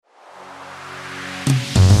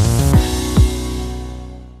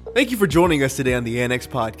Thank you for joining us today on the Annex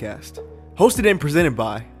Podcast, hosted and presented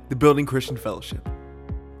by the Building Christian Fellowship.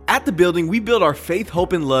 At the Building, we build our faith,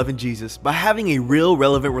 hope, and love in Jesus by having a real,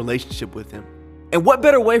 relevant relationship with Him. And what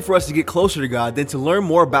better way for us to get closer to God than to learn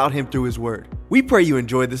more about Him through His Word? We pray you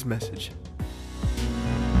enjoy this message.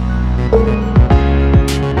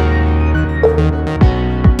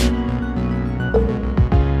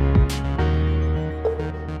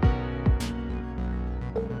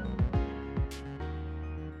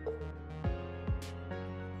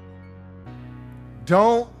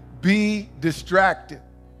 Don't be distracted.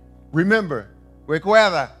 Remember,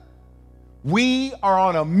 recuerda, we are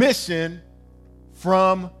on a mission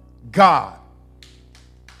from God.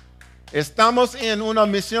 Estamos en una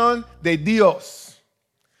misión de Dios.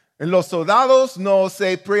 En los soldados no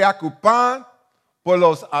se preocupan por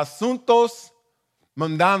los asuntos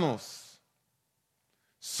mundanos.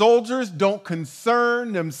 Soldiers don't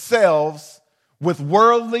concern themselves with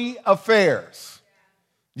worldly affairs.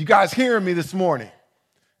 You guys hearing me this morning?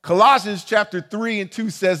 Colossians chapter 3 and 2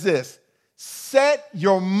 says this: set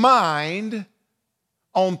your mind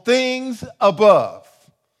on things above.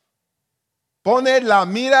 Poned la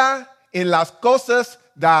mira en las cosas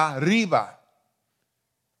de arriba.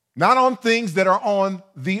 Not on things that are on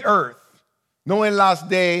the earth, no en las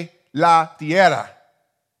de la tierra.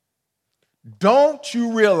 Don't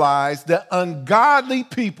you realize that ungodly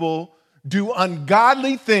people do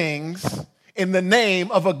ungodly things in the name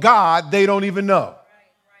of a God they don't even know?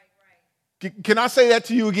 Can I say that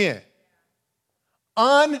to you again?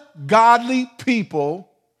 Ungodly people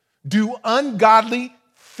do ungodly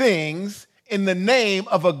things in the name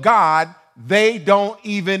of a God they don't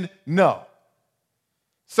even know.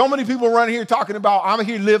 So many people run here talking about, I'm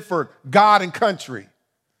here to live for God and country.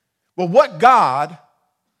 Well, what God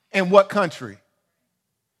and what country?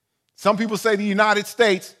 Some people say the United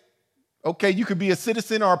States, okay, you could be a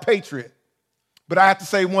citizen or a patriot. But I have to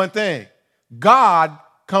say one thing: God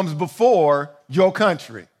comes before your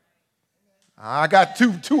country. I got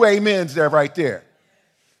two amens there right there.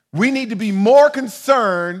 We need to be more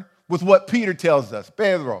concerned with what Peter tells us.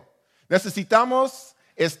 Pedro, necesitamos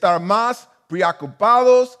estar más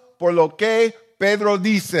preocupados por lo que Pedro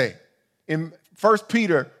dice in 1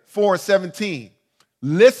 Peter 4:17.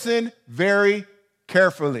 Listen very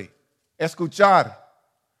carefully. Escuchar.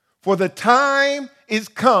 For the time is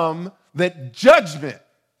come that judgment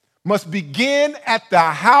must begin at the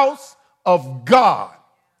house of God.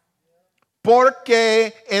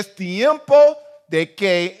 Porque es tiempo de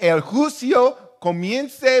que el juicio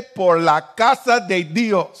comience por la casa de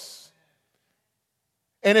Dios.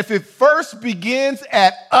 And if it first begins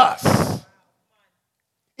at us,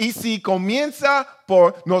 y si comienza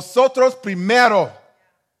por nosotros primero,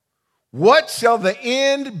 what shall the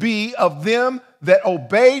end be of them that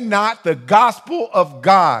obey not the gospel of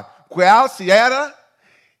God? ¿Cuál será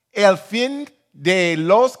el fin de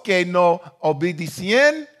los que no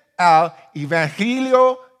obedecen al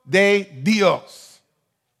evangelio de Dios?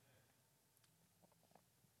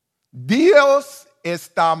 Dios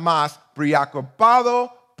está más preocupado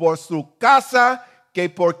por su casa que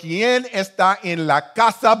por quien está en la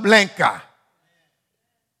Casa Blanca.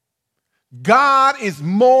 God is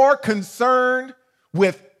more concerned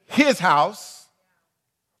with his house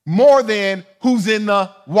more than who's in the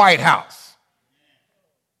White House.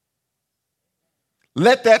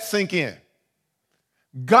 Let that sink in.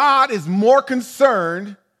 God is more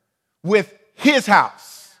concerned with his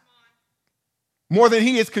house more than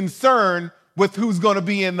he is concerned with who's going to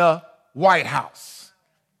be in the White House.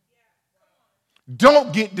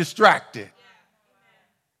 Don't get distracted.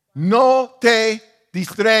 No te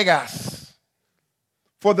distraigas.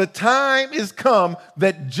 For the time is come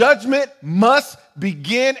that judgment must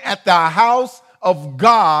begin at the house of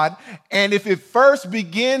God. And if it first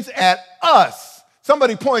begins at us,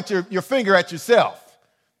 somebody point your finger at yourself.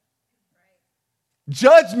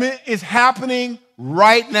 Judgment is happening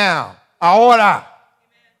right now. Ahora.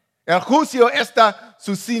 El juicio está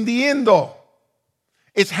sucediendo.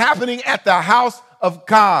 It's happening at the house of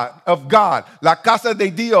God, la casa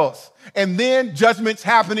de Dios. And then judgment's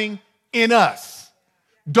happening in us.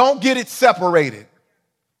 Don't get it separated.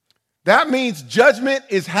 That means judgment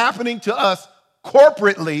is happening to us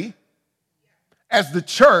corporately as the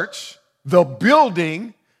church, the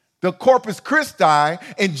building, the Corpus Christi,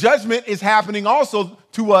 and judgment is happening also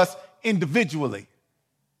to us individually.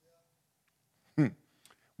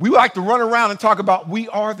 We like to run around and talk about we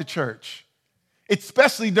are the church,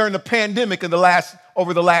 especially during the pandemic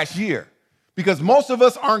over the last year. Because most of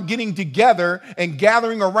us aren't getting together and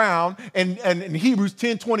gathering around. And Hebrews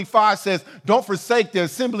 10:25 says, don't forsake the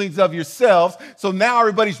assemblies of yourselves. So now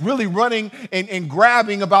everybody's really running and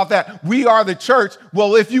grabbing about that. We are the church.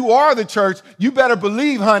 Well, if you are the church, you better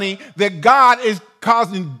believe, honey, that God is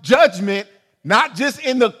causing judgment, not just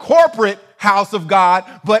in the corporate house of God,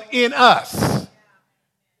 but in us.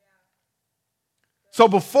 So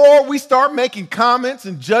before we start making comments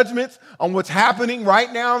and judgments on what's happening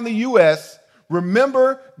right now in the U.S.,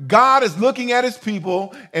 remember, God is looking at his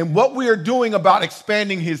people and what we are doing about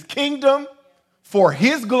expanding his kingdom for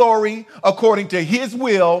his glory according to his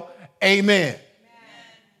will. Amen.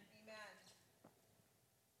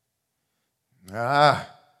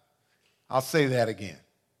 I'll say that again.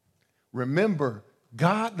 Remember,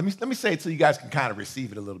 God, let me say it so you guys can kind of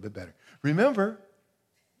receive it a little bit better. Remember,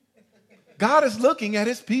 God is looking at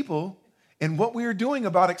his people and what we are doing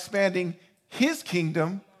about expanding his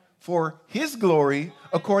kingdom for his glory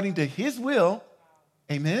according to his will.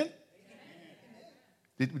 Amen?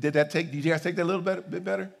 Did you guys take that a little bit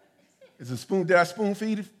better? Did I spoon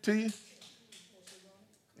feed it to you?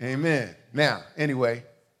 Amen. Now, anyway,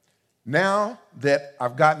 now that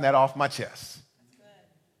I've gotten that off my chest,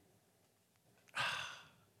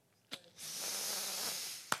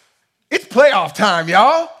 it's playoff time,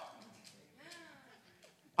 y'all.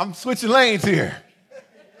 I'm switching lanes here.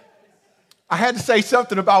 I had to say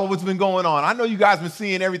something about what's been going on. I know you guys have been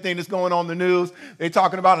seeing everything that's going on in the news. They're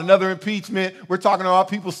talking about another impeachment. We're talking about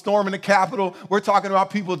people storming the Capitol. We're talking about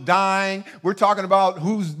people dying. We're talking about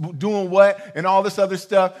who's doing what and all this other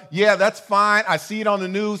stuff. Yeah, that's fine. I see it on the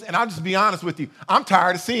news. And I'll just be honest with you. I'm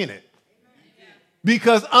tired of seeing it.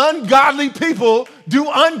 Because ungodly people do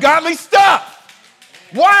ungodly stuff.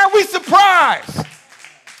 Why are we surprised?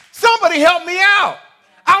 Somebody help me out.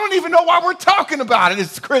 I don't even know why we're talking about it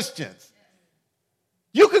as Christians.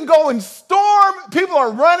 You can go and storm. People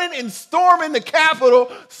are running and storming the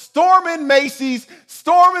Capitol, storming Macy's,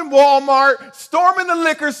 storming Walmart, storming the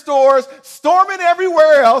liquor stores, storming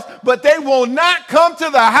everywhere else, but they will not come to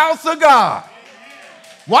the house of God.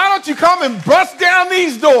 Why don't you come and bust down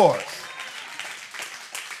these doors?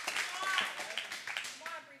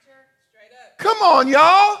 Come on,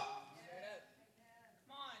 y'all.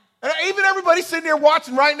 And even everybody sitting there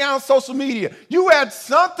watching right now on social media, you had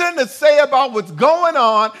something to say about what's going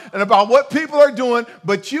on and about what people are doing,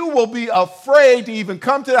 but you will be afraid to even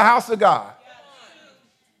come to the house of God.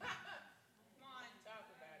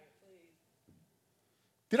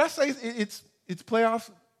 Did I say it's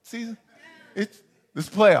playoff season? It's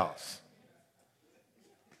playoffs.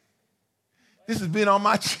 This has been on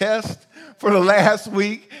my chest for the last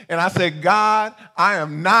week, and I said, God, I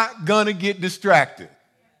am not going to get distracted.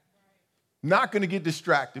 Not going to get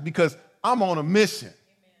distracted because I'm on a mission.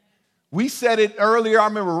 We said it earlier. I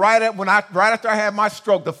remember right after I had my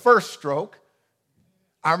stroke, the first stroke,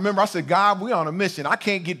 I remember I said, God, we're on a mission. I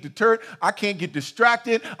can't get deterred. I can't get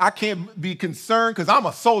distracted. I can't be concerned because I'm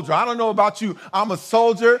a soldier. I don't know about you. I'm a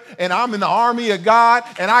soldier and I'm in the army of God,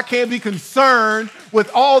 and I can't be concerned with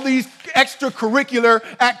all these extracurricular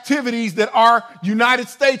activities that our United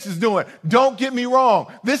States is doing. Don't get me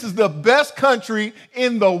wrong. This is the best country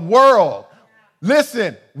in the world.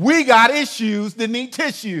 Listen, we got issues that need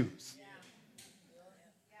tissues.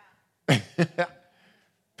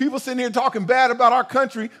 People sitting here talking bad about our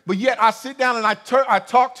country, but yet I sit down and I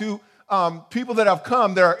talk to people that have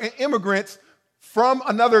come. That are immigrants from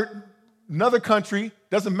another country,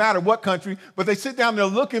 doesn't matter what country, but they sit down and they'll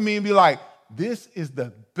look at me and be like, this is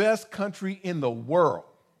the best country in the world.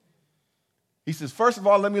 He says, first of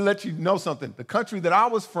all, let me let you know something. The country that I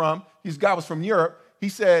was from, this guy was from Europe, he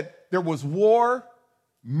said there was war,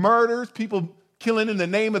 murders, people killing in the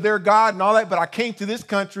name of their God and all that, but I came to this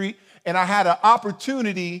country and I had an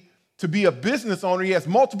opportunity to be a business owner. He has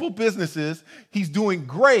multiple businesses. He's doing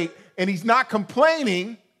great, and he's not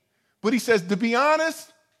complaining, but he says, to be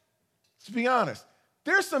honest,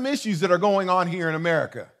 there's some issues that are going on here in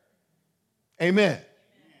America. Amen.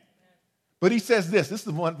 But he says this is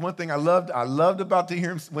the one thing I loved about to hear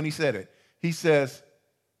him when he said it. He says,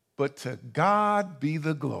 but to God be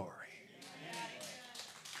the glory.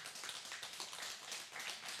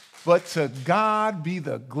 But to God be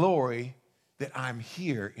the glory that I'm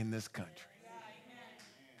here in this country.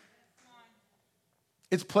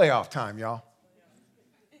 It's playoff time, y'all.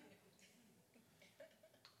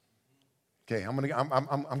 Okay,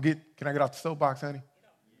 can I get off the soapbox, honey?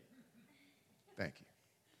 Thank you.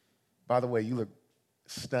 By the way, you look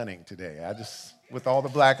stunning today. With all the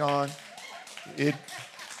black on,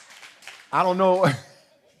 I don't know.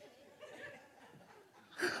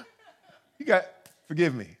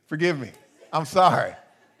 Forgive me. I'm sorry.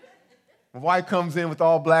 My wife comes in with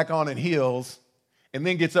all black on and heels and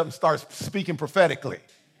then gets up and starts speaking prophetically.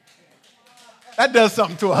 That does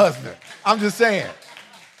something to a husband. I'm just saying.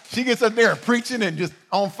 She gets up there preaching and just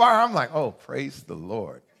on fire. I'm like, oh, praise the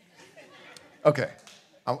Lord. Okay.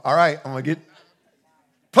 All right. I'm going to get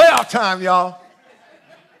playoff time, y'all.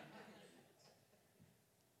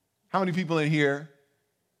 How many people in here,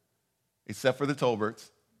 except for the Tolberts,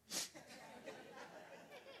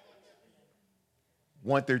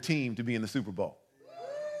 want their team to be in the Super Bowl?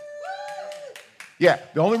 Yeah,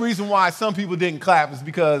 the only reason why some people didn't clap is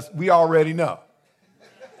because we already know.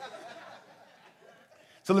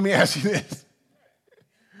 So let me ask you this.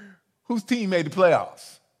 Whose team made the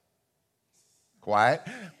playoffs? Quiet.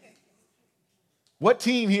 What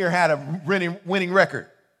team here had a winning record?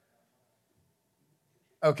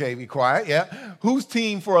 Okay, be quiet, yeah. Whose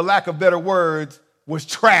team, for a lack of better words, was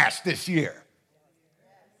trash this year?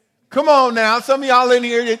 Come on now, some of y'all in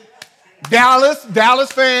here,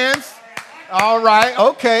 Dallas fans. All right,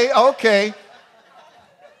 okay.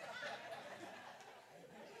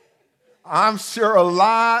 I'm sure a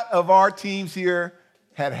lot of our teams here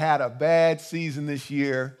had a bad season this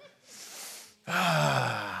year.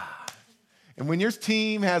 And when your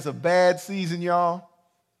team has a bad season, y'all,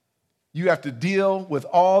 you have to deal with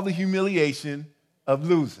all the humiliation of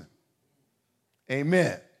losing.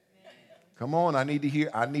 Amen. Come on, I need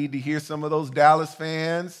to hear some of those Dallas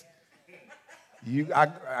fans. You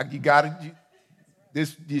got it.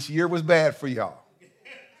 This year was bad for y'all.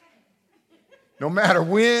 No matter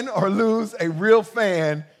win or lose, a real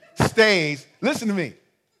fan stays. Listen to me.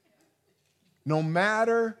 No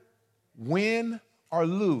matter win or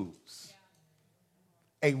lose,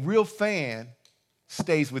 a real fan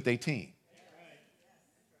stays with their team.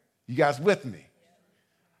 You guys with me?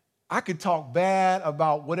 I could talk bad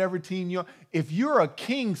about whatever team you're. If you're a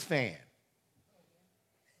Kings fan,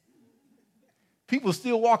 people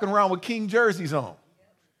still walking around with King jerseys on.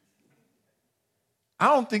 I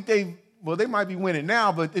don't think they might be winning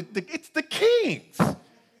now, but it's the Kings.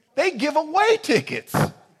 They give away tickets.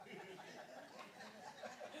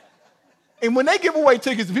 And when they give away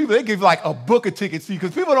tickets to people, they give like a book of tickets to you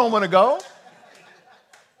because people don't want to go.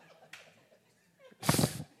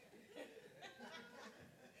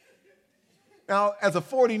 Now, as a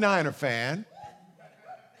 49er fan,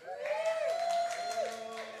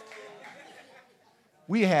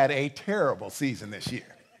 we had a terrible season this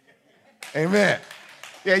year. Amen.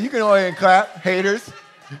 Yeah, you can go ahead and clap, haters.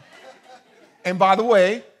 And by the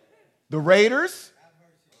way, the Raiders,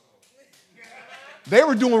 they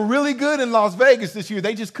were doing really good in Las Vegas this year.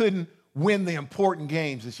 They just couldn't win the important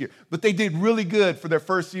games this year. But they did really good for their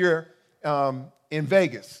first year in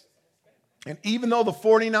Vegas. And even though the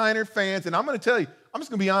 49er fans, and I'm going to tell you, I'm just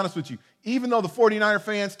going to be honest with you, even though the 49er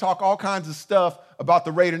fans talk all kinds of stuff about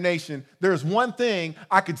the Raider Nation, there's one thing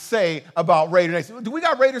I could say about Raider Nation. Do we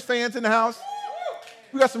got Raiders fans in the house?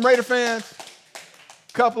 We got some Raider fans?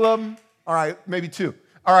 A couple of them? All right, maybe two.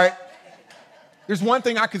 All right. There's one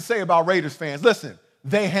thing I could say about Raiders fans. Listen,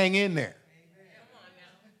 they hang in there.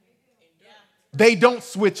 They don't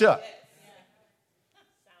switch up.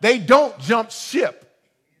 They don't jump ship.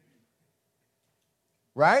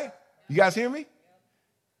 Right? You guys hear me?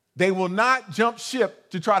 They will not jump ship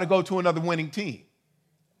to try to go to another winning team.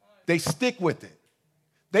 They stick with it.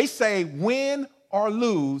 They say, win or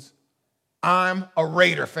lose, I'm a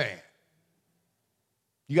Raider fan.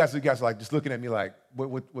 You guys are like just looking at me like,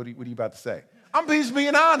 what are you about to say? I'm just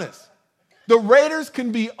being honest. The Raiders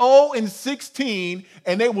can be 0-16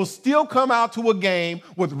 and they will still come out to a game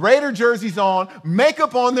with Raider jerseys on,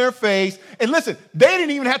 makeup on their face. And listen, they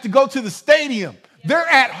didn't even have to go to the stadium. They're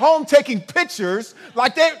at home taking pictures,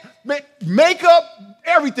 like they make up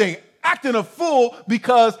everything, acting a fool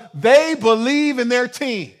because they believe in their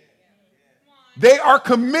team. They are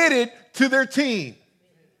committed to their team.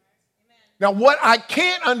 Now, what I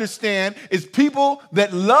can't understand is people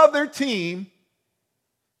that love their team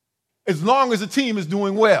as long as the team is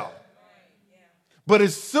doing well. But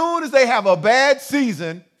as soon as they have a bad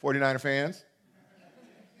season, 49er fans,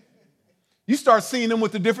 you start seeing them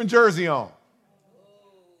with a different jersey on.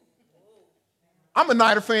 I'm a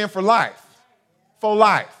Niner fan for life. For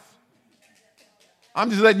life. I'm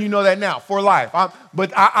just letting you know that now, for life.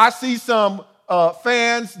 But I see some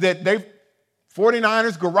fans that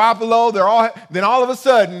 49ers, Garoppolo, then all of a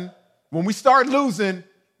sudden, when we start losing,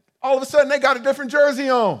 all of a sudden they got a different jersey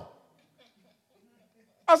on.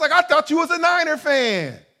 I was like, I thought you was a Niner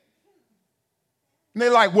fan. And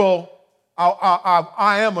they're like, well,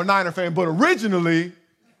 I am a Niner fan, but originally,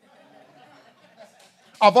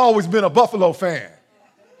 I've always been a Buffalo fan.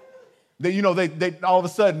 They all of a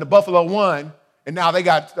sudden, the Buffalo won, And now they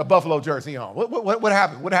got a Buffalo jersey on. What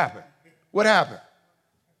happened? What happened? What happened?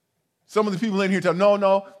 Some of the people in here tell,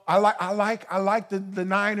 no, I like the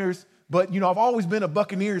Niners, but I've always been a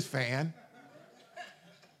Buccaneers fan.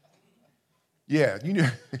 Yeah,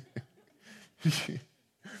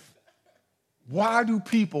 Why do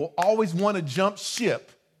people always want to jump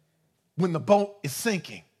ship when the boat is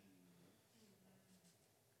sinking?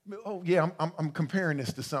 Oh, yeah, I'm comparing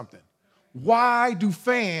this to something. Why do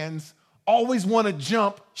fans always want to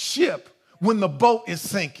jump ship when the boat is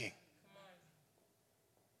sinking?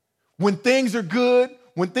 When things are good,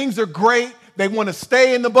 when things are great, they want to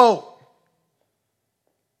stay in the boat.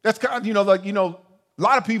 That's kind of, a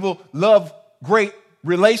lot of people love great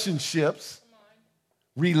relationships,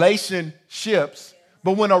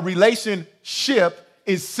 but when a relationship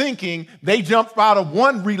is sinking, they jump out of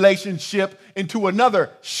one relationship into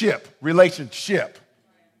another relationship.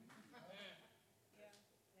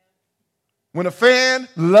 When a fan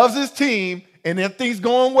loves his team and everything's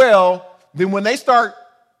going well, then when they start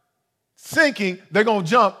sinking, they're going to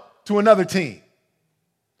jump to another team.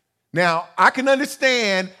 Now, I can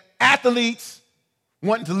understand athletes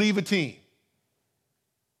wanting to leave a team.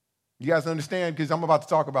 You guys understand? Because I'm about to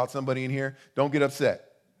talk about somebody in here. Don't get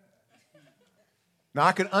upset. Now,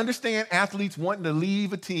 I can understand athletes wanting to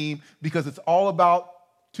leave a team because it's all about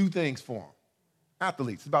two things for them.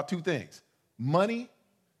 Athletes, it's about two things: money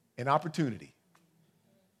and opportunity.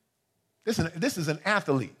 This is an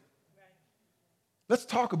athlete. Let's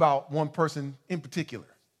talk about one person in particular.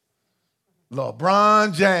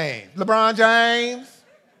 LeBron James. LeBron James.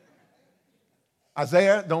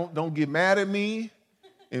 Isaiah, don't get mad at me.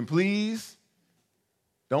 And please,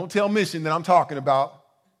 don't tell Mission that I'm talking about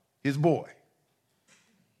his boy.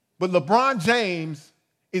 But LeBron James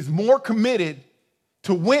is more committed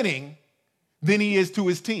to winning than he is to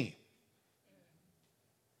his team.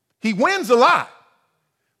 He wins a lot,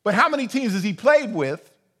 but how many teams has he played with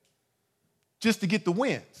just to get the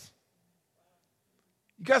wins?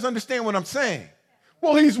 You guys understand what I'm saying?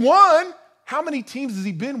 Well, he's won. How many teams has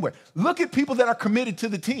he been with? Look at people that are committed to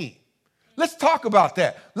the team. Let's talk about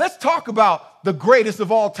that. Let's talk about the greatest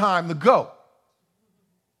of all time, the GOAT.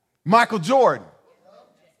 Michael Jordan.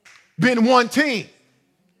 Been one team,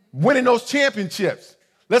 winning those championships.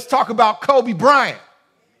 Let's talk about Kobe Bryant.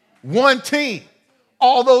 One team,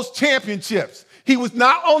 all those championships. He was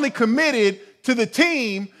not only committed to the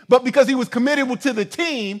team, but because he was committed to the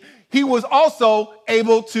team, he was also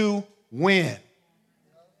able to win.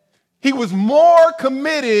 He was more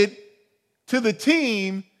committed to the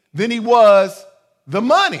team than he was the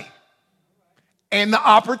money and the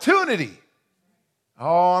opportunity.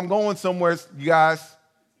 Oh, I'm going somewhere, you guys.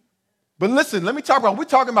 But listen, we're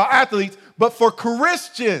talking about athletes, but for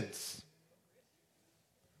Christians,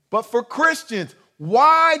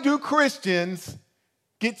 why do Christians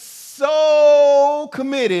get so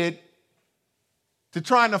committed to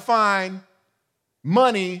trying to find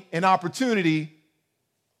money and opportunity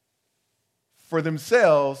for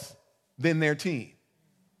themselves than their team?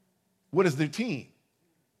 What is their team?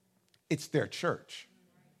 It's their church.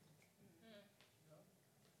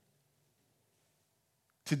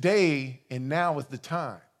 Today and now is the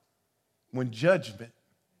time when judgment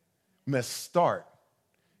must start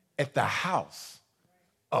at the house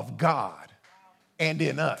of God and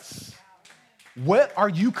in us. What are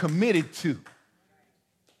you committed to?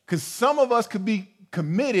 Because some of us could be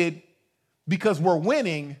committed because we're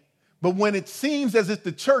winning, but when it seems as if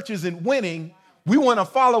the church isn't winning, we want to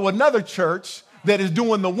follow another church that is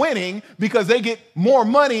doing the winning because they get more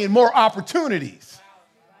money and more opportunities.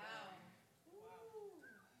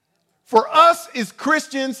 For us as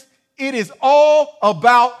Christians, it is all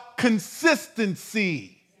about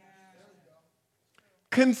consistency.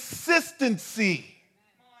 Consistency.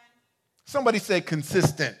 Somebody say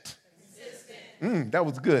consistent. That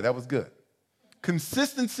was good.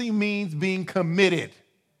 Consistency means being committed.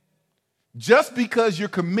 Just because you're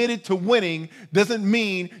committed to winning doesn't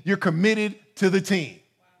mean you're committed to the team.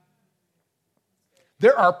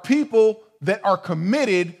 There are people that are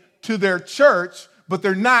committed to their church, but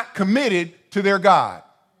they're not committed to their God.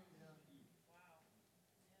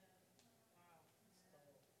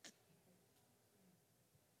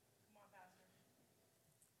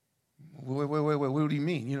 Wait, what do you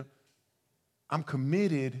mean? I'm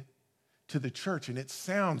committed to the church, and it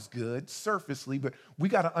sounds good surfacely, but we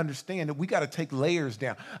got to understand that we got to take layers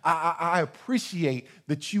down. I appreciate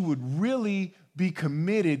that you would really be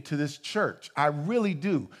committed to this church. I really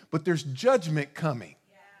do, but there's judgment coming.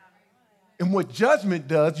 And what judgment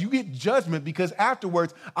does, you get judgment because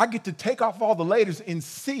afterwards I get to take off all the layers and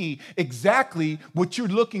see exactly what you're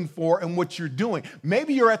looking for and what you're doing.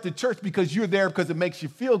 Maybe you're at the church because you're there because it makes you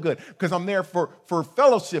feel good, because I'm there for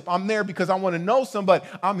fellowship. I'm there because I want to know somebody.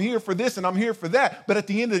 I'm here for this and I'm here for that. But at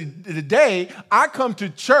the end of the day, I come to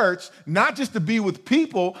church not just to be with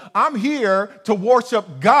people. I'm here to worship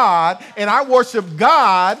God, and I worship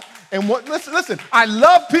God. And listen, I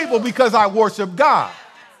love people because I worship God.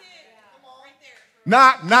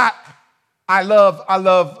 Not I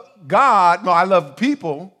love God. No, I love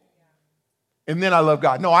people, and then I love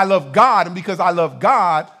God. No, I love God, and because I love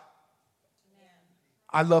God,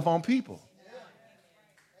 I love on people.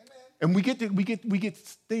 And we get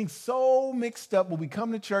things so mixed up when we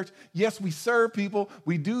come to church. Yes, we serve people,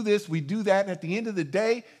 we do this, we do that, and at the end of the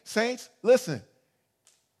day, saints, listen,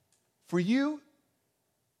 for you,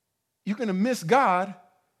 you're going to miss God,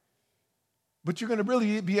 but you're going to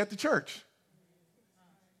really be at the church.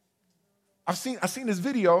 I've seen this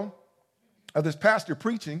video of this pastor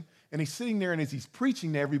preaching, and he's sitting there, and as he's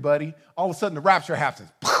preaching to everybody, all of a sudden the rapture happens.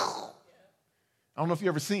 I don't know if you've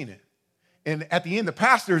ever seen it. And at the end, the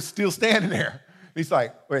pastor is still standing there. And he's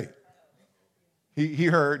like, wait. He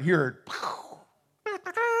heard. And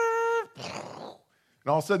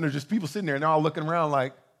all of a sudden, there's just people sitting there, and they're all looking around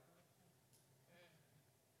like.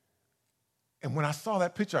 And when I saw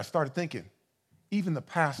that picture, I started thinking, even the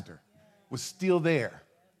pastor was still there.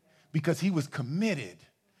 Because he was committed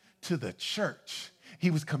to the church. He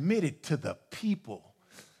was committed to the people.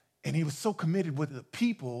 And he was so committed with the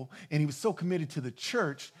people, and he was so committed to the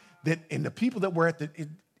church, and the people that were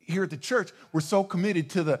here at the church were so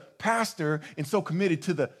committed to the pastor and so committed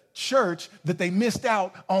to the church that they missed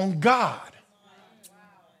out on God.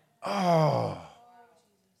 Oh.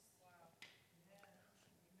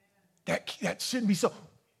 That shouldn't be so.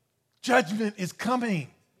 Judgment is coming.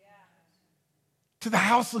 To the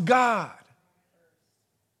house of God,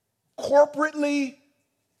 corporately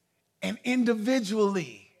and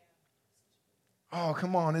individually. Oh,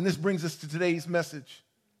 come on. And this brings us to today's message.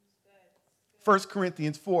 1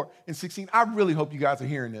 Corinthians 4:16. I really hope you guys are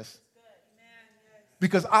hearing this.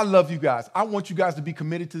 Because I love you guys. I want you guys to be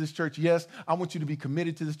committed to this church. Yes, I want you to be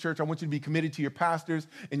committed to this church. I want you to be committed to your pastors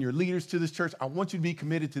and your leaders to this church. I want you to be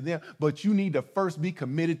committed to them. But you need to first be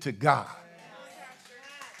committed to God.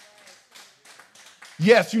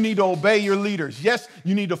 Yes, you need to obey your leaders. Yes,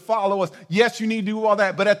 you need to follow us. Yes, you need to do all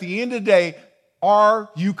that. But at the end of the day, are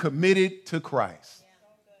you committed to Christ?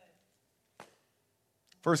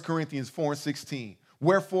 1 Corinthians 4:16.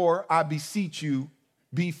 Wherefore, I beseech you,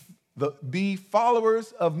 be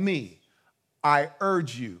followers of me. I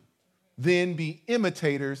urge you, then be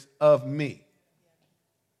imitators of me.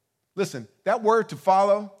 Listen, that word to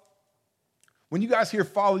follow, when you guys hear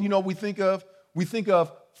follow, you know what we think of? We think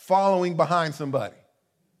of following behind somebody.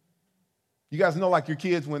 You guys know, like your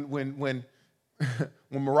kids, when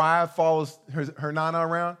Mariah follows her Nana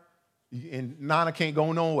around, and Nana can't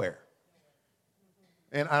go nowhere.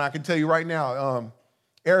 And I can tell you right now,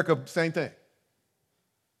 Erica, same thing.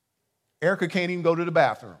 Erica can't even go to the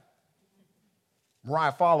bathroom.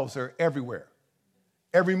 Mariah follows her everywhere,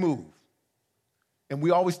 every move. And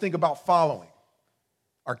we always think about following.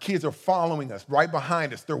 Our kids are following us, right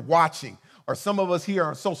behind us. They're watching. Or some of us here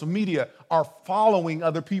on social media are following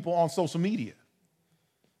other people on social media.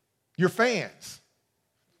 You're fans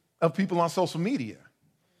of people on social media.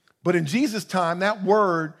 But in Jesus' time, that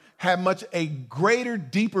word had much a greater,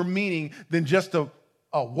 deeper meaning than just a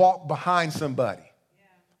walk behind somebody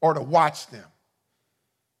or to watch them.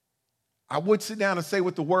 I would sit down and say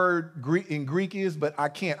what the word in Greek is, but I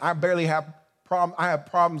can't. I barely have problems. I have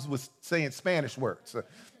problems with saying Spanish words.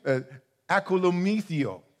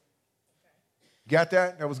 Akolomethio. Got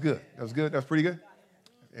that? That was good. That was good. That was pretty good.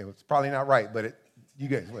 It was probably not right, but you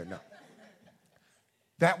guys wait. No.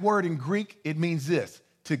 That word in Greek, it means this: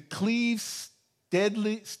 to cleave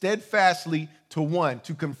steadfastly to one,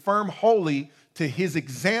 to confirm wholly to his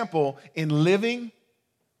example in living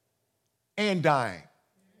and dying.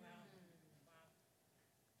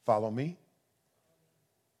 Follow me.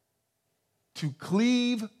 To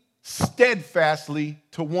cleave steadfastly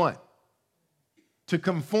to one, to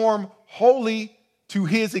conform wholly to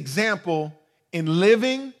his example in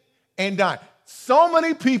living and dying. So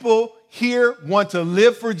many people here want to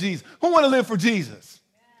live for Jesus. Who want to live for Jesus?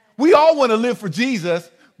 We all want to live for Jesus,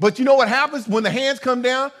 but you know what happens when the hands come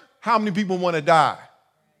down? How many people want to die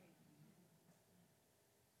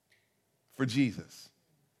for Jesus?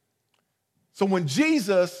 So when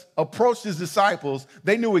Jesus approached his disciples,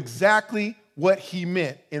 they knew exactly what he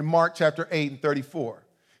meant in Mark chapter 8 and 34.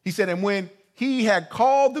 He said, and when he had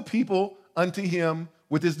called the people unto him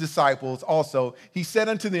with his disciples also, he said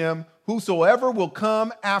unto them, whosoever will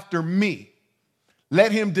come after me,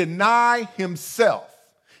 let him deny himself,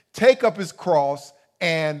 take up his cross,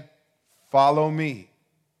 and follow me.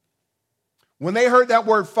 When they heard that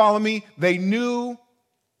word, follow me, they knew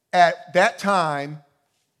at that time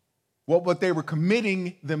what they were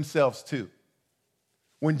committing themselves to.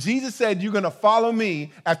 When Jesus said, you're going to follow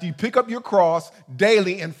me after you pick up your cross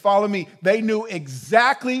daily and follow me, they knew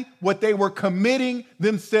exactly what they were committing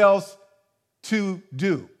themselves to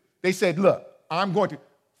do. They said, look, I'm going to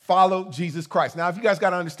follow Jesus Christ. Now, if you guys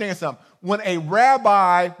got to understand something, when a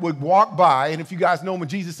rabbi would walk by, and if you guys know when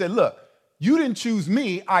Jesus said, look, you didn't choose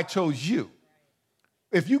me, I chose you.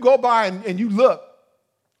 If you go by and you look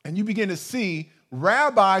and you begin to see,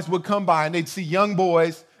 rabbis would come by and they'd see young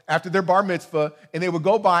boys after their bar mitzvah, and they would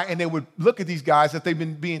go by and they would look at these guys that they've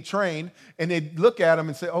been being trained, and they'd look at them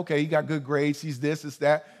and say, okay, he got good grades, he's this, it's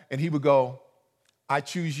that, and he would go, I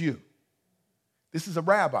choose you. This is a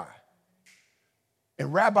rabbi.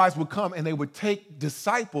 And rabbis would come and they would take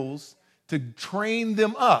disciples to train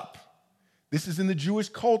them up. This is in the Jewish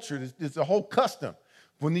culture. It's a whole custom.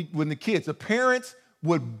 When the parents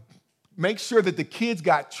would make sure that the kids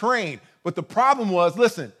got trained. But the problem was,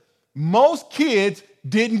 listen, most kids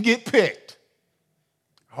didn't get picked.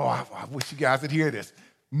 Oh, I wish you guys would hear this.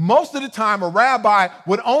 Most of the time, a rabbi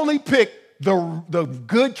would only pick the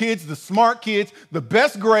good kids, the smart kids, the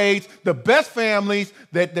best grades, the best families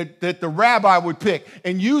that the rabbi would pick.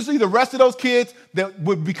 And usually the rest of those kids that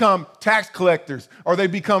would become tax collectors, or they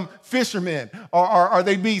become fishermen, or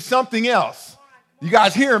they'd be something else. You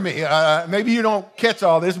guys hear me? Maybe you don't catch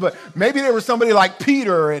all this, but maybe they were somebody like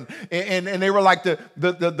Peter, and they were like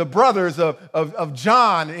the brothers of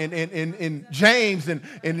John and James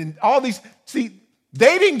and all these. See,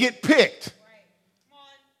 they didn't get picked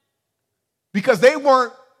because they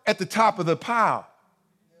weren't at the top of the pile.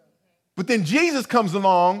 But then Jesus comes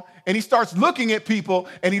along and he starts looking at people,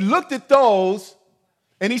 and he looked at those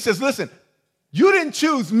and he says, listen, you didn't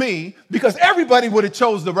choose me, because everybody would have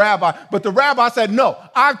chose the rabbi, but the rabbi said, no,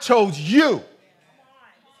 I chose you.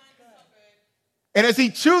 And as he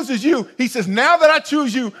chooses you, he says, now that I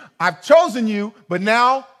choose you, I've chosen you, but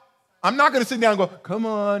now I'm not going to sit down and go, come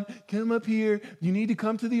on, come up here. You need to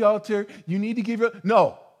come to the altar. You need to give your,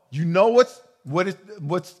 no, you know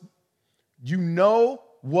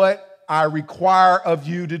what I require of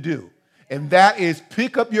you to do. And that is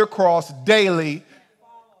pick up your cross daily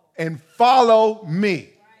and follow me.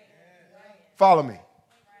 Follow me.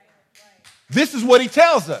 This is what he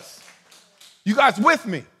tells us. You guys with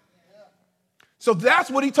me? So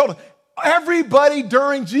that's what he told us. Everybody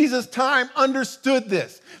during Jesus' time understood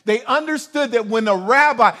this. They understood that when the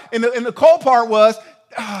rabbi, and the cool part was,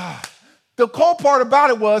 the cool part about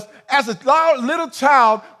it was, as a little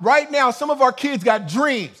child, right now, some of our kids got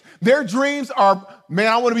dreams. Their dreams are, man,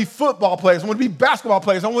 I want to be football players. I want to be basketball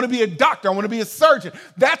players. I want to be a doctor. I want to be a surgeon.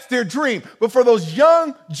 That's their dream. But for those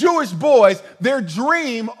young Jewish boys, their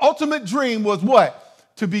dream, ultimate dream was what?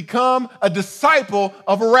 To become a disciple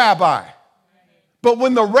of a rabbi. But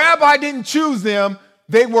when the rabbi didn't choose them,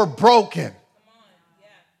 they were broken.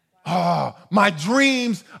 Oh, my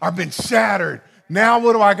dreams are been shattered. Now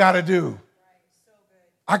what do I got to do?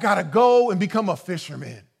 I got to go and become a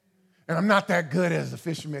fisherman. And I'm not that good as a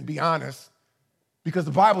fisherman, be honest, because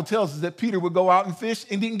the Bible tells us that Peter would go out and fish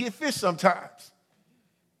and didn't get fish sometimes.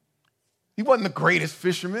 He wasn't the greatest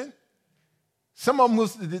fisherman. Some of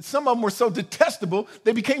them were so detestable,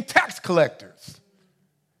 they became tax collectors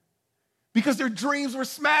because their dreams were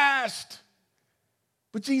smashed.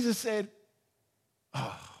 But Jesus said,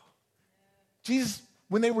 Jesus,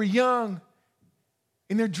 when they were young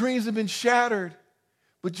and their dreams had been shattered,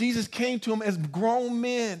 but Jesus came to them as grown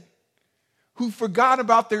men who forgot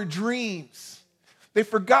about their dreams. They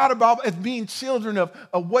forgot about as being children of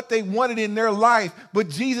what they wanted in their life. But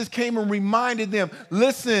Jesus came and reminded them,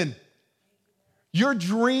 listen, your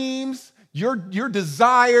dreams, your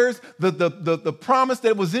desires, the promise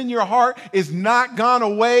that was in your heart is not gone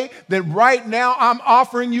away. That right now I'm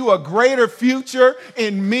offering you a greater future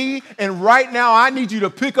in me. And right now I need you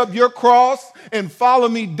to pick up your cross and follow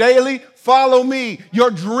me daily. Follow me.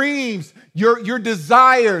 Your dreams, your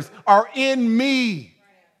desires are in me.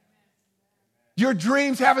 Your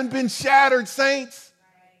dreams haven't been shattered, saints.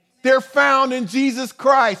 They're found in Jesus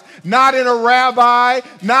Christ, not in a rabbi,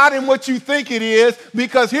 not in what you think it is,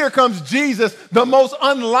 because here comes Jesus, the most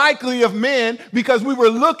unlikely of men, because we were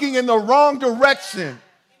looking in the wrong direction.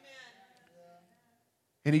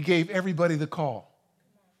 And he gave everybody the call.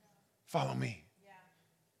 Follow me.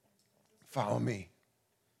 Follow me.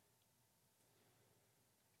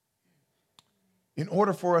 In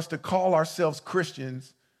order for us to call ourselves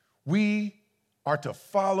Christians, we are to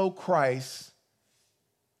follow Christ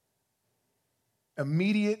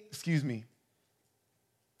we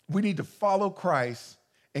need to follow Christ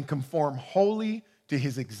and conform wholly to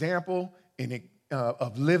his example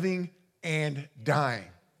of living and dying.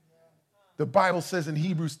 The Bible says in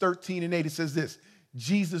Hebrews 13:8, it says this: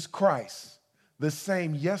 Jesus Christ, the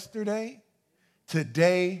same yesterday,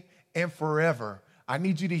 today, and forever. I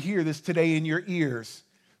need you to hear this today in your ears.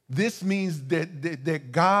 This means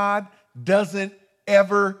that God doesn't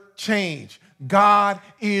ever change. God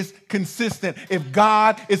is consistent. If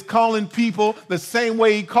God is calling people the same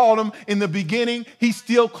way he called them in the beginning, he's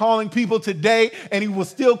still calling people today, and he will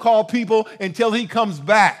still call people until he comes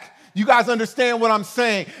back. You guys understand what I'm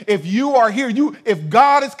saying? If you are here, if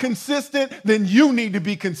God is consistent, then you need to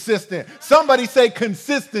be consistent. Somebody say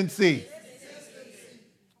consistency.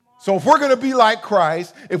 So if we're going to be like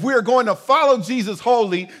Christ, if we are going to follow Jesus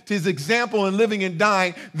wholly to his example in living and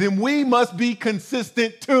dying, then we must be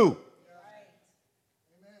consistent too.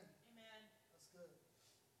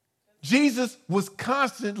 Jesus was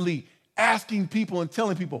constantly asking people and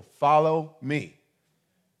telling people, follow me.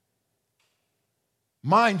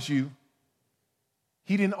 Mind you,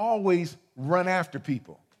 he didn't always run after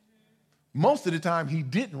people. Most of the time, he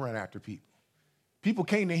didn't run after people. People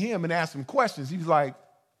came to him and asked him questions. He was like,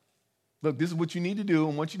 look, this is what you need to do.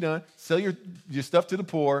 And once you're done, sell your stuff to the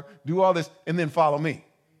poor, do all this, and then follow me.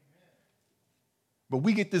 But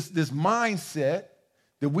we get this mindset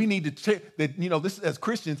that we need to check, that, this as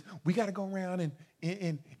Christians, we got to go around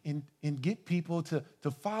and get people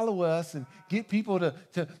to follow us and get people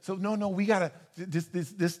we got to,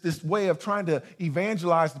 this way of trying to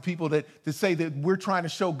evangelize the people to say that we're trying to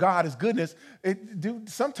show God his goodness,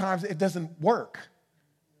 sometimes it doesn't work.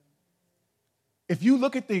 If you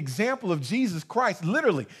look at the example of Jesus Christ,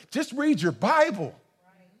 literally, just read your Bible.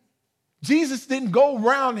 Jesus didn't go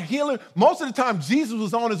around healing. Most of the time, Jesus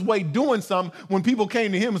was on his way doing something when people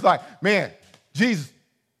came to him. It's like, man, Jesus,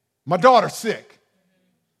 my daughter's sick.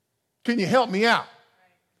 Can you help me out?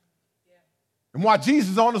 And while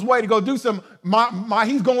Jesus is on his way to go do something,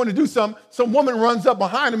 he's going to do something, some woman runs up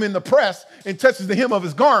behind him in the press and touches the hem of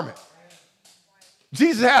his garment.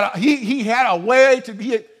 Jesus had a way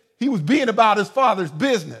he was being about his Father's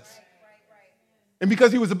business. And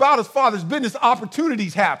because he was about his Father's business,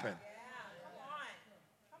 opportunities happened.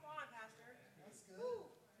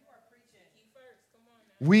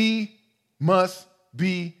 We must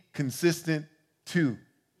be consistent too.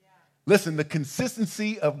 Listen, the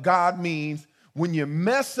consistency of God means when you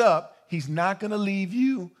mess up, he's not going to leave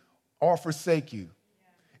you or forsake you.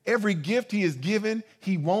 Every gift he has given,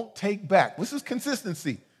 he won't take back. This is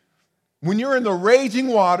consistency. When you're in the raging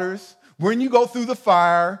waters, when you go through the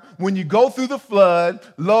fire, when you go through the flood,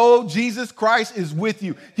 lo, Jesus Christ is with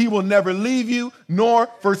you. He will never leave you nor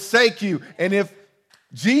forsake you. And if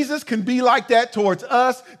Jesus can be like that towards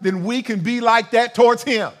us, then we can be like that towards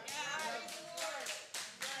him.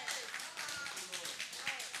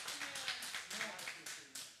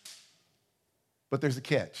 But there's a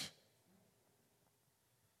catch.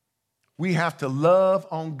 We have to love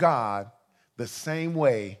on God the same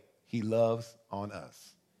way he loves on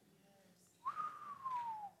us.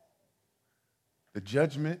 The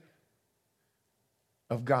judgment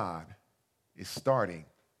of God is starting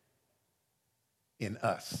in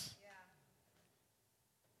us.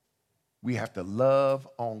 We have to love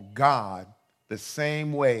on God the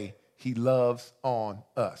same way he loves on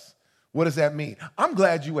us. What does that mean? I'm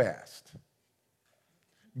glad you asked.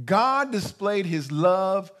 God displayed his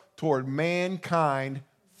love toward mankind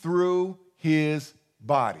through his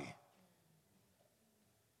body.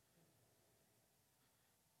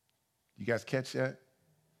 You guys catch that?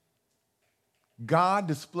 God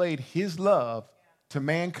displayed his love to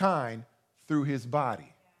mankind through his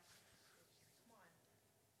body.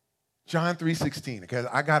 John 3:16. Because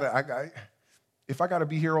if I gotta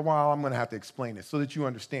be here a while, I'm gonna have to explain it so that you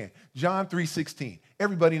understand. John 3:16.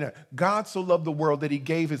 Everybody know. God so loved the world that he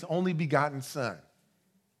gave his only begotten son.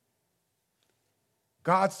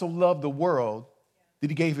 God so loved the world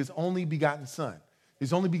that he gave his only begotten son.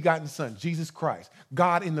 His only begotten son, Jesus Christ,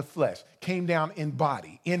 God in the flesh, came down in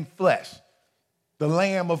body, in flesh. The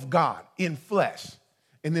Lamb of God in flesh.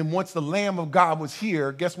 And then once the Lamb of God was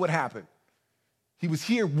here, guess what happened? He was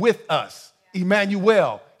here with us.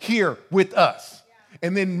 Emmanuel, here with us.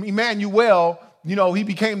 And then Emmanuel, he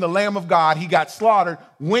became the Lamb of God. He got slaughtered,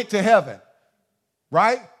 went to heaven,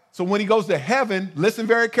 right? So when he goes to heaven, listen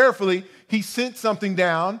very carefully, he sent something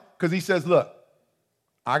down because he says, look,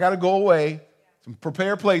 I got to go away,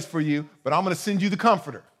 prepare a place for you, but I'm going to send you the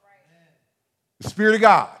Comforter, the Spirit of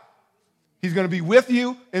God. He's going to be with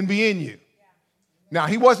you and be in you. Now,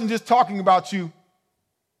 he wasn't just talking about you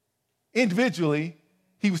individually.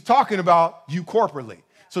 He was talking about you corporately.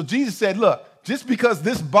 So Jesus said, look, just because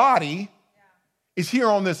this body is here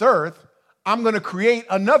on this earth, I'm going to create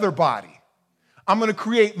another body. I'm going to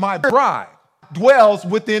create my bride. Dwells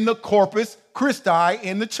within the corpus Christi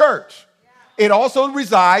in the church. It also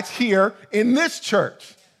resides here in this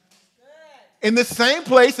church. In the same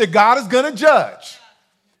place that God is going to judge.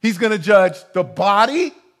 He's going to judge the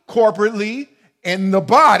body corporately and the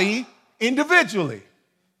body individually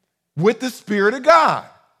with the Spirit of God.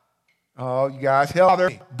 Oh, you guys, help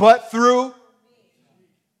me. But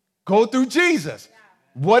go through Jesus.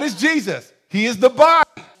 What is Jesus? He is the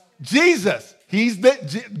body. Jesus,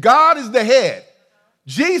 God is the head.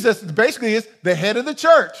 Jesus basically is the head of the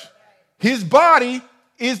church. His body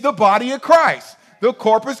is the body of Christ, the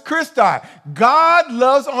Corpus Christi. God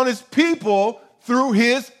loves on his people through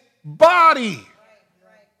his body.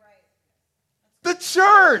 The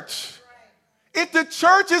church. If the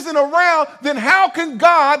church isn't around, then how can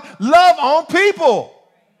God love on people?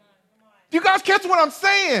 Do you guys catch what I'm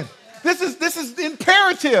saying? This is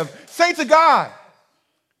imperative. Saints of God.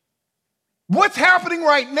 What's happening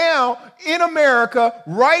right now in America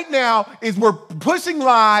right now is we're pushing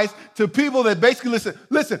lies to people that basically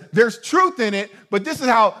listen, there's truth in it, but this is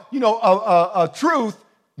how, a truth,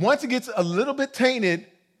 once it gets a little bit tainted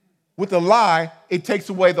with a lie, it takes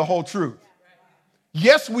away the whole truth.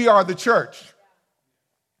 Yes, we are the church.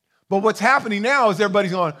 But what's happening now is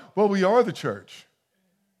everybody's going, well, we are the church.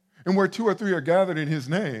 And where 2 or 3 are gathered in his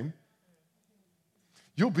name,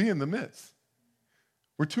 you'll be in the midst.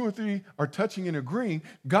 Where 2 or 3 are touching and agreeing,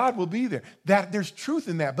 God will be there. There's truth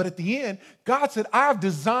in that. But at the end, God said, I've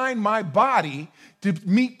designed my body to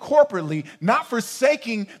meet corporately, not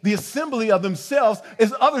forsaking the assembly of themselves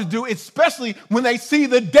as others do, especially when they see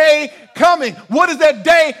the day coming. What is that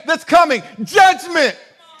day that's coming? Judgment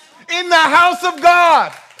in the house of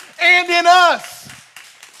God and in us.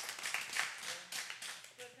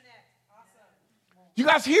 You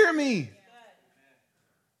guys hear me?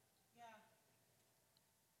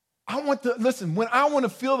 When I want to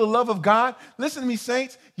feel the love of God, listen to me,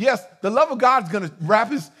 saints. Yes, the love of God is going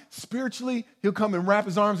to spiritually, he'll come and wrap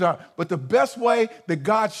his arms out. But the best way that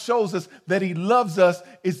God shows us that he loves us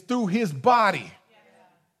is through his body.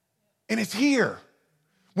 And it's here.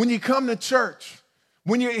 When you come to church,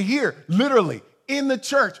 when you're here, literally in the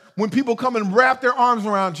church, when people come and wrap their arms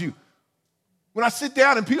around you, when I sit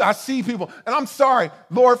down and I see people, and I'm sorry,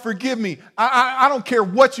 Lord, forgive me. I don't care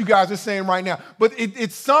what you guys are saying right now, but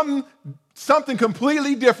it's something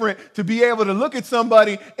completely different to be able to look at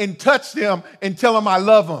somebody and touch them and tell them I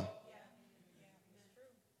love them.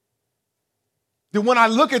 Then when I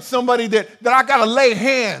look at somebody that I got to lay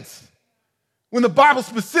hands, when the Bible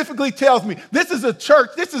specifically tells me this is a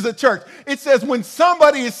church, it says when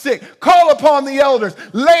somebody is sick, call upon the elders,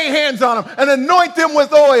 lay hands on them, and anoint them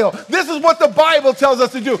with oil. This is what the Bible tells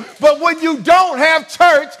us to do. But when you don't have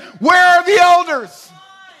church, where are the elders?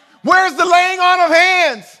 Where's the laying on of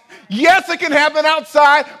hands? Yes, it can happen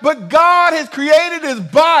outside, but God has created his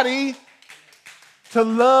body to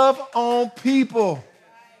love on people.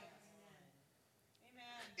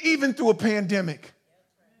 Even through a pandemic.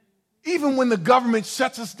 Even when the government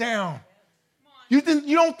shuts us down. You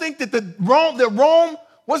don't think that Rome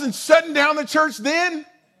wasn't shutting down the church then?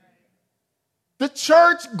 The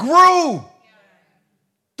church grew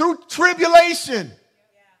through tribulation.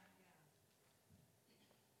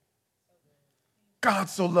 God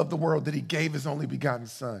so loved the world that he gave his only begotten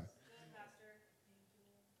son.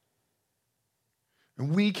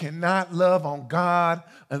 And we cannot love on God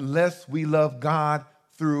unless we love God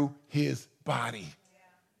through his body.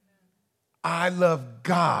 I love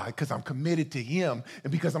God because I'm committed to him.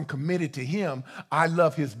 And because I'm committed to him, I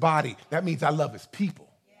love his body. That means I love his people.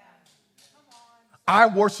 I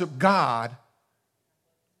worship God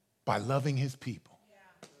by loving his people.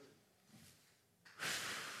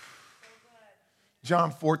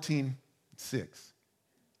 John 14:6.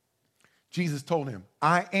 Jesus told him,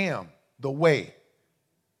 I am the way,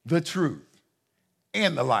 the truth,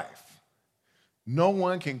 and the life. No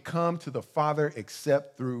one can come to the Father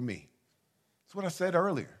except through me. That's what I said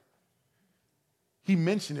earlier. He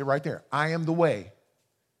mentioned it right there. I am the way.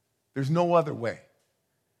 There's no other way.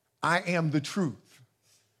 I am the truth.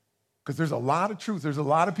 Because there's a lot of truth. There's a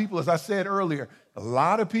lot of people, as I said earlier, a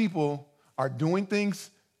lot of people are doing things,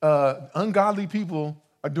 ungodly people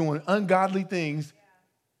are doing ungodly things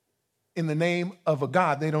in the name of a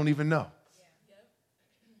God they don't even know.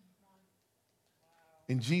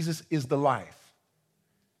 And Jesus is the life.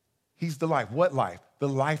 He's the life. What life? The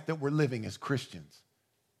life that we're living as Christians.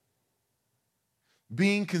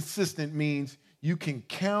 Being consistent means you can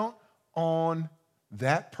count on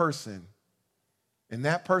that person, and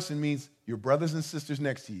that person means your brothers and sisters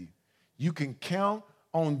next to you. You can count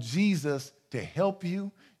on Jesus to help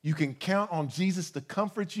you. You can count on Jesus to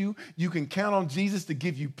comfort you. You can count on Jesus to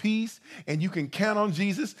give you peace, and you can count on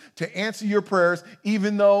Jesus to answer your prayers,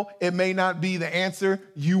 even though it may not be the answer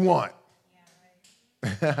you want.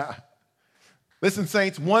 Yeah, right. Listen,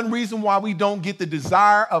 saints, one reason why we don't get the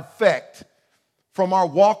desired effect from our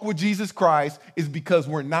walk with Jesus Christ is because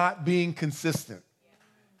we're not being consistent.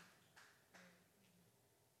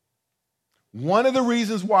 One of the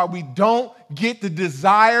reasons why we don't get the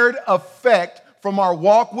desired effect from our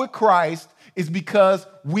walk with Christ is because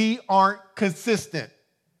we aren't consistent.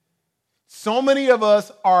 So many of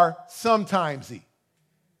us are sometimesy.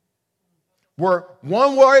 We're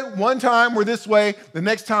one way, one time we're this way, the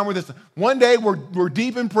next time we're this way. One day we're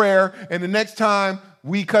deep in prayer, and the next time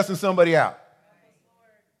we cussing somebody out.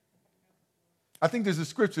 I think there's a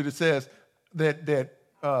scripture that says that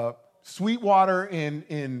sweet water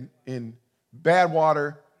in bad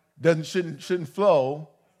water shouldn't flow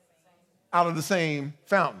out of the same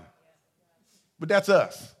fountain. But that's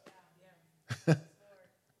us.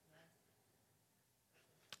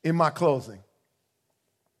 In my closing,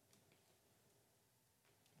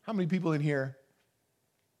 how many people in here,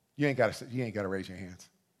 you ain't got to raise your hands,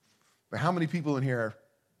 but how many people in here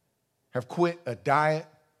have quit a diet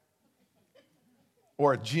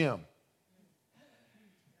or a gym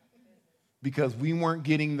because we weren't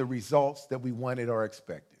getting the results that we wanted or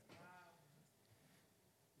expected?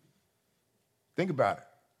 Think about it.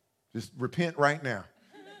 Just repent right now.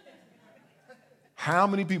 How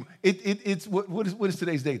many people? It's what is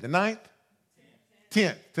today's date? The 9th?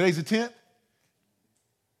 10th. Today's the 10th?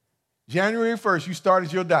 January 1st, you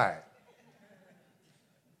started your diet.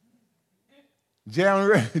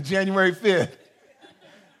 January 5th,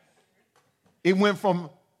 it went from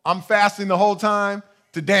I'm fasting the whole time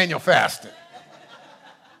to Daniel fasting.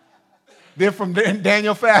 Then from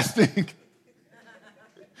Daniel fasting,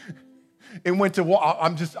 it went to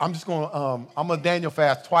I'm a Daniel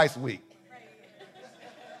fast twice a week.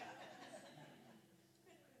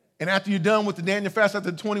 And after you're done with the Daniel fast,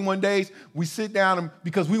 after the 21 days, we sit down and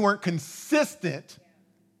because we weren't consistent.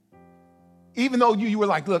 Even though you were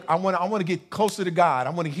like, look, I want to get closer to God.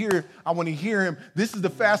 I want to hear him. This is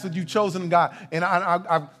the fast that you've chosen, God. And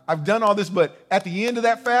I've done all this, but at the end of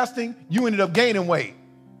that fasting, you ended up gaining weight.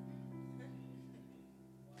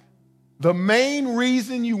 The main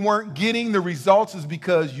reason you weren't getting the results is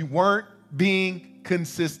because you weren't being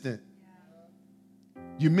consistent.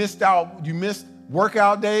 You missed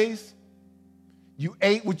workout days. You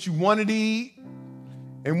ate what you wanted to eat.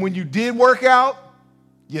 And when you did work out,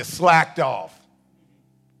 you slacked off.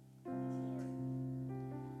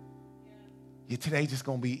 Yeah, today's just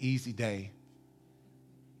going to be an easy day.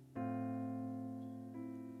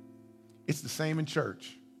 It's the same in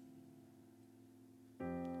church.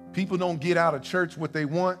 People don't get out of church what they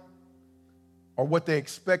want or what they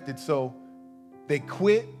expected, so they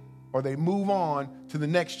quit or they move on to the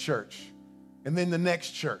next church, and then the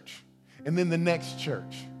next church, and then the next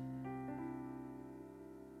church.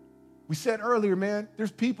 We said earlier, man,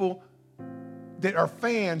 there's people that are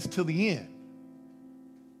fans till the end.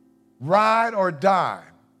 Ride or die,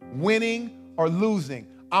 winning or losing.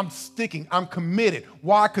 I'm sticking, I'm committed.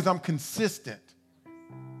 Why? Because I'm consistent.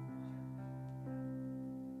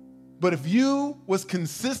 But if you was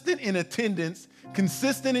consistent in attendance,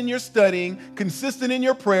 consistent in your studying, consistent in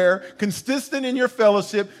your prayer, consistent in your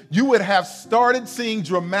fellowship, you would have started seeing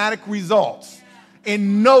dramatic results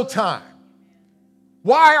in no time.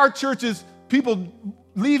 Why are churches, people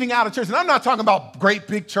leaving out of church? And I'm not talking about great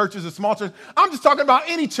big churches or small churches. I'm just talking about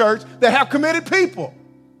any church that have committed people.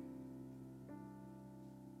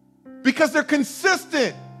 Because they're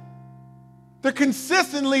consistent. They're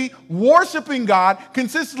consistently worshiping God,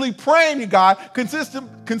 consistently praying to God,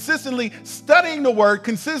 consistently studying the word,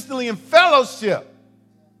 consistently in fellowship.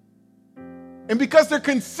 And because they're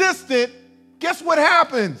consistent, guess what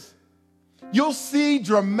happens? You'll see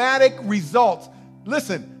dramatic results.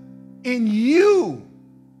 Listen, in you,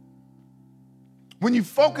 when you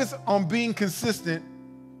focus on being consistent,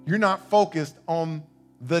 you're not focused on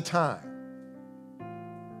the time.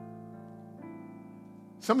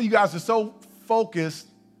 Some of you guys are so focused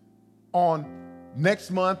on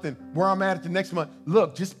next month and where I'm at the next month.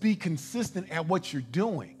 Look, just be consistent at what you're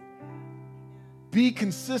doing. Be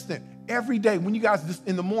consistent every day. When you guys just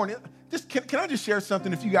in the morning, can I just share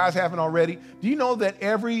something if you guys haven't already? Do you know that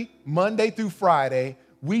every Monday through Friday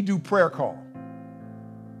we do prayer call?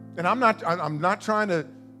 And I'm not trying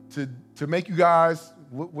to make you guys,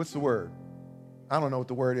 what's the word? I don't know what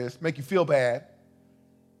the word is, make you feel bad.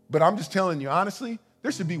 But I'm just telling you, honestly,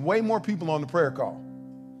 there should be way more people on the prayer call.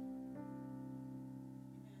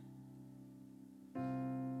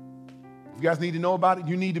 If you guys need to know about it,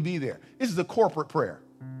 you need to be there. This is a corporate prayer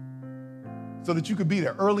so that you could be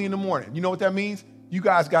there early in the morning. You know what that means? You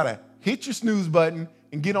guys got to hit your snooze button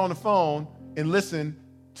and get on the phone and listen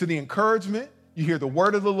to the encouragement. You hear the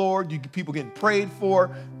word of the Lord. You get people getting prayed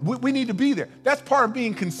for. We need to be there. That's part of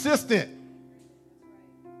being consistent.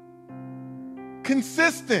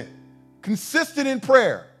 Consistent in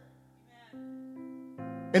prayer.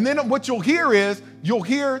 And then what you'll hear is, you'll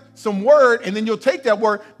hear some word, and then you'll take that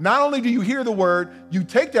word. Not only do you hear the word, you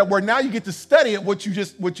take that word, now you get to study it, what you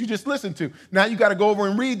just listened to. Now you got to go over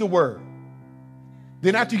and read the word.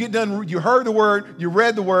 Then after you get done, you heard the word, you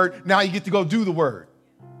read the word, now you get to go do the word.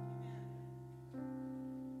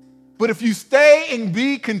 But if you stay and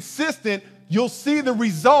be consistent, you'll see the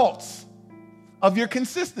results of your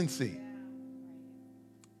consistency.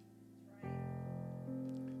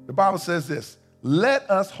 The Bible says this, let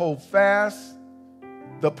us hold fast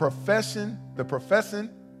the profession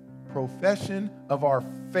of our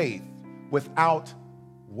faith without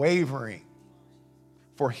wavering.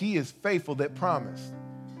 For he is faithful that promised.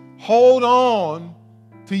 Hold on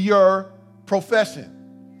to your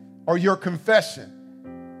profession or your confession.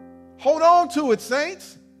 Hold on to it,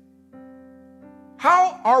 saints.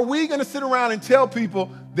 How are we going to sit around and tell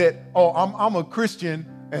people that, oh, I'm a Christian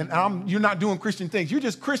and you're not doing Christian things? You're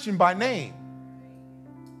just Christian by name.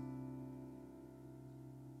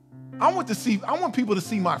 I want people to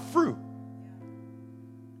see my fruit.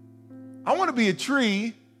 I want to be a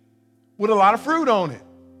tree with a lot of fruit on it.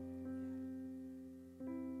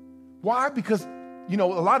 Why? Because, a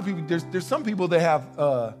lot of people, there's some people that have,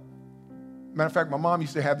 matter of fact, my mom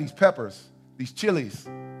used to have these peppers, these chilies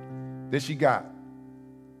that she got.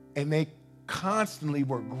 And they constantly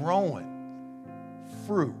were growing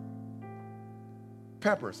fruit,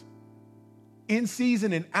 peppers, in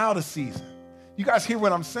season and out of season. You guys hear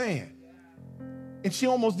what I'm saying? And she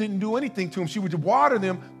almost didn't do anything to them. She would water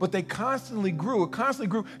them, but they constantly grew. It constantly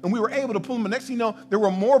grew, and we were able to pull them. And next thing you know, there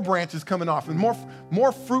were more branches coming off, and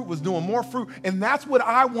more fruit was doing more fruit. And that's what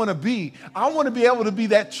I want to be. I want to be able to be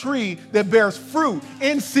that tree that bears fruit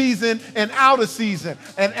in season and out of season.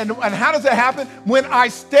 And how does that happen? When I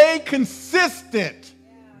stay consistent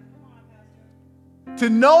to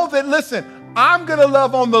know that, listen, I'm going to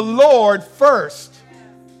love on the Lord first.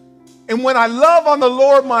 And when I love on the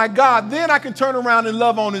Lord my God, then I can turn around and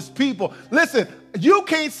love on his people. Listen, you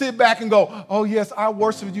can't sit back and go, oh, yes, I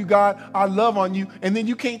worship you, God. I love on you. And then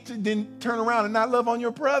you can't then turn around and not love on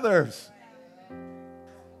your brothers.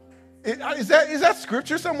 Is that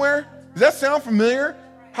scripture somewhere? Does that sound familiar?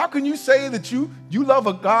 How can you say that you love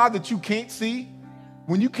a God that you can't see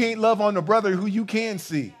when you can't love on the brother who you can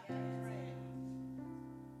see?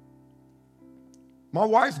 My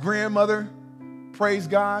wife's grandmother, praise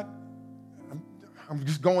God. I'm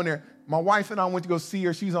just going there. My wife and I went to go see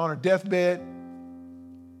her. She's on her deathbed,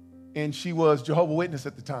 and she was Jehovah's Witness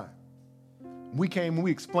at the time. We came and we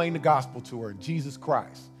explained the gospel to her, Jesus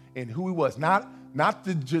Christ, and who he was. Not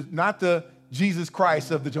the Jesus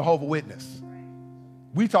Christ of the Jehovah's Witness.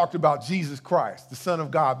 We talked about Jesus Christ, the Son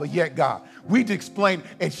of God, but yet God. We explained,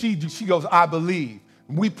 and she goes, I believe.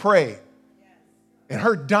 And we prayed. And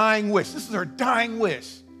her dying wish, this is her dying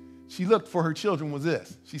wish. She looked for her children was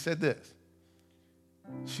this. She said this.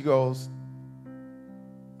 She goes,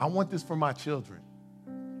 I want this for my children.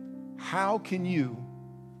 How can you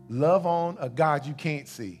love on a God you can't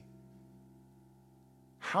see?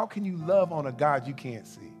 How can you love on a God you can't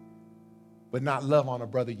see, but not love on a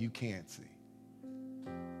brother you can't see?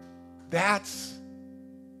 That's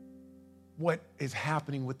what is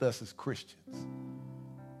happening with us as Christians.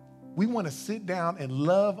 We want to sit down and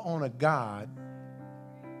love on a God.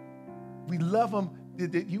 We love him.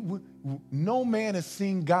 No man has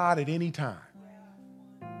seen God at any time.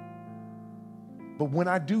 But when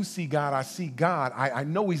I do see God, I see God. I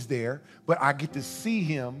know he's there, but I get to see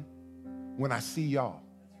him when I see y'all.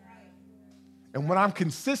 And when I'm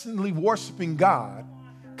consistently worshiping God,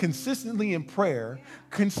 consistently in prayer,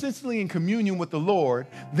 consistently in communion with the Lord,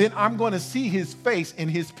 then I'm going to see his face in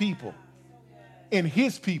his people. In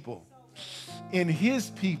his people. In his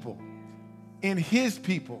people. In his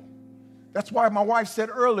people. That's why my wife said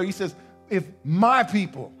earlier, he says, if my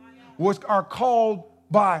people are called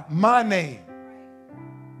by my name.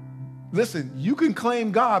 Listen, you can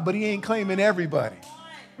claim God, but he ain't claiming everybody.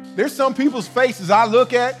 There's some people's faces I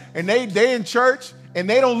look at, and they in church, and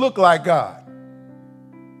they don't look like God.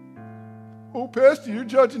 Oh, Pastor, you're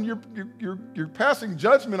judging, you're passing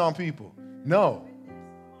judgment on people. No.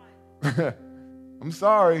 I'm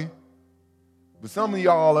sorry, but some of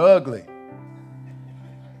y'all are ugly.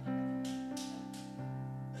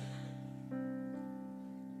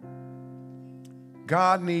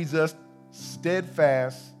 God needs us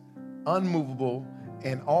steadfast, unmovable,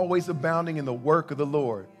 and always abounding in the work of the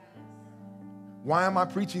Lord. Why am I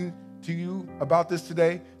preaching to you about this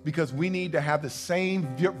today? Because we need to have the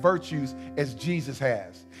same virtues as Jesus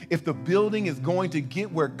has. If the building is going to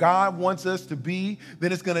get where God wants us to be,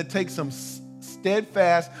 then it's going to take some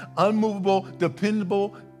steadfast, unmovable,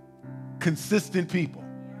 dependable, consistent people.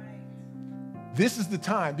 This is the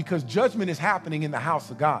time, because judgment is happening in the house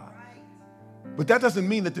of God. But that doesn't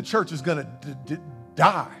mean that the church is going to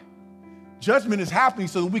die. Judgment is happening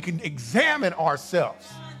so that we can examine ourselves.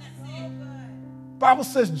 Bible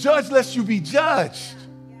says, judge lest you be judged.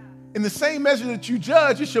 In the same measure that you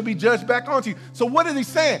judge, it shall be judged back onto you. So what is he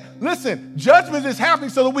saying? Listen, judgment is happening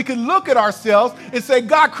so that we can look at ourselves and say,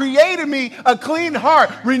 God created me a clean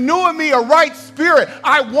heart, renewing me a right spirit.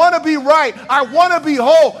 I want to be right. I want to be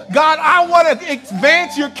whole. God, I want to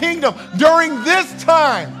advance your kingdom during this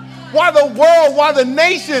time. While the world, while the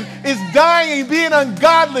nation is dying, being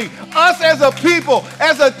ungodly, us as a people,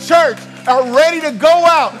 as a church, are ready to go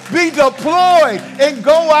out, be deployed, and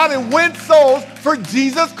go out and win souls for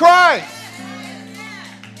Jesus Christ.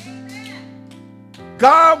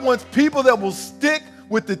 God wants people that will stick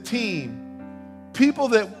with the team, people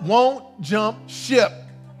that won't jump ship,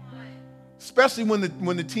 especially when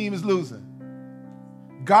the team is losing.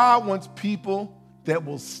 God wants people that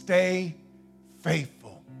will stay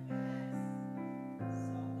faithful.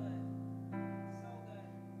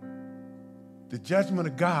 The judgment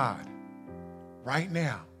of God right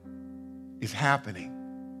now is happening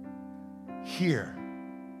here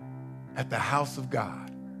at the house of God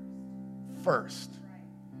first,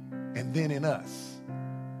 and then in us.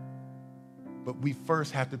 But we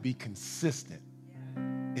first have to be consistent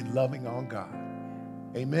in loving on God.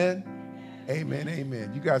 Amen? Amen,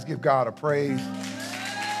 amen. You guys give God a praise.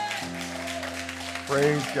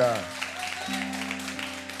 Praise God.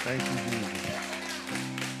 Thank you, Jesus.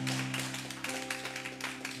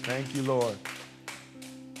 Thank you, Lord.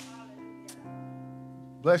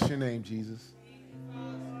 Bless your name, Jesus.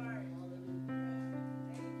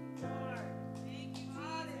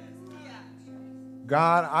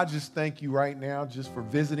 God, I just thank you right now just for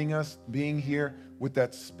visiting us, being here with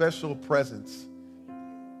that special presence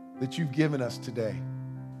that you've given us today.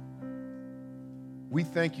 We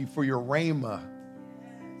thank you for your rhema,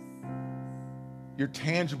 your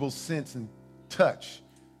tangible sense and touch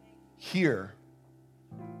here,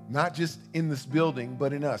 not just in this building,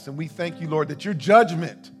 but in us. And we thank you, Lord, that your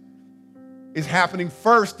judgment is happening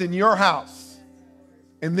first in your house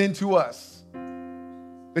and then to us.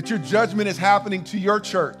 That your judgment is happening to your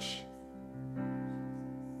church,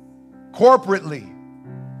 corporately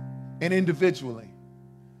and individually.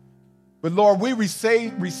 But Lord, we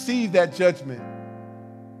receive that judgment,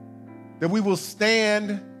 that we will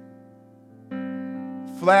stand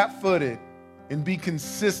flat-footed and be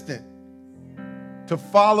consistent to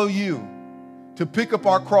follow you, to pick up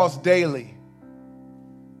our cross daily.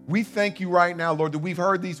 We thank you right now, Lord, that we've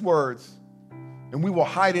heard these words, and we will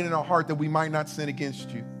hide it in our heart that we might not sin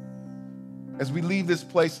against you. As we leave this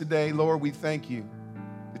place today, Lord, we thank you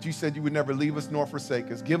that you said you would never leave us nor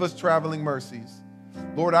forsake us. Give us traveling mercies.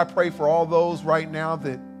 Lord, I pray for all those right now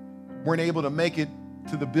that weren't able to make it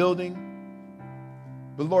to the building.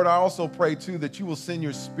 But Lord, I also pray too that you will send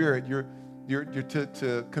your spirit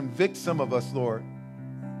to convict some of us, Lord,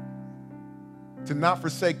 to not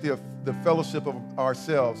forsake the fellowship of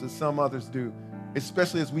ourselves as some others do,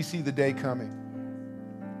 especially as we see the day coming.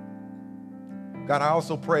 God, I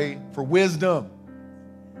also pray for wisdom.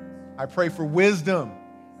 I pray for wisdom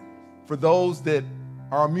for those that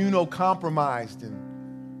are immunocompromised and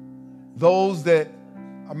those that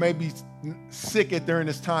are maybe sick during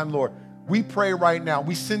this time, Lord. We pray right now.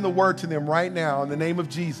 We send the word to them right now in the name of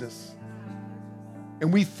Jesus.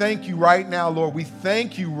 And we thank you right now, Lord. We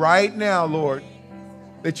thank you right now, Lord,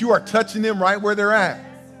 that you are touching them right where they're at.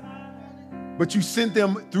 But you sent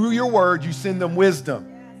them, through your word, you send them wisdom,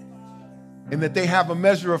 and that they have a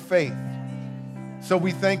measure of faith. So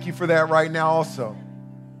we thank you for that right now also.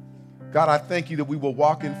 God, I thank you that we will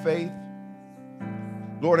walk in faith.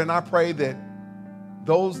 Lord, and I pray that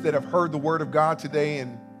those that have heard the word of God today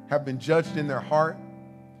and have been judged in their heart,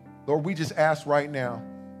 Lord, we just ask right now,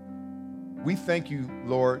 we thank you,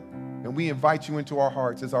 Lord, and we invite you into our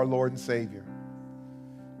hearts as our Lord and Savior.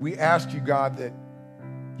 We ask you, God, that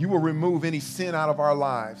you will remove any sin out of our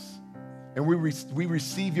lives, and we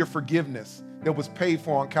receive your forgiveness that was paid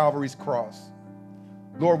for on Calvary's cross.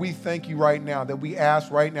 Lord, we thank you right now that we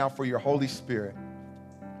ask right now for your Holy Spirit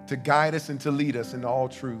to guide us and to lead us into all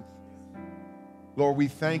truth. Lord, we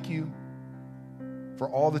thank you for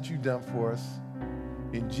all that you've done for us.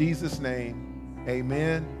 In Jesus' name,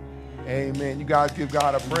 amen. Amen. You guys give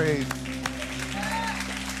God a praise.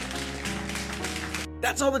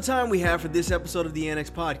 That's all the time we have for this episode of the Annex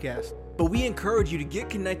Podcast. But we encourage you to get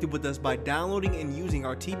connected with us by downloading and using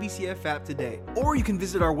our TBCF app today. Or you can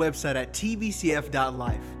visit our website at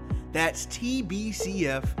tbcf.life. That's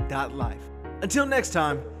tbcf.life. Until next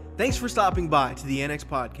time, thanks for stopping by to the Annex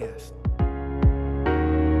Podcast.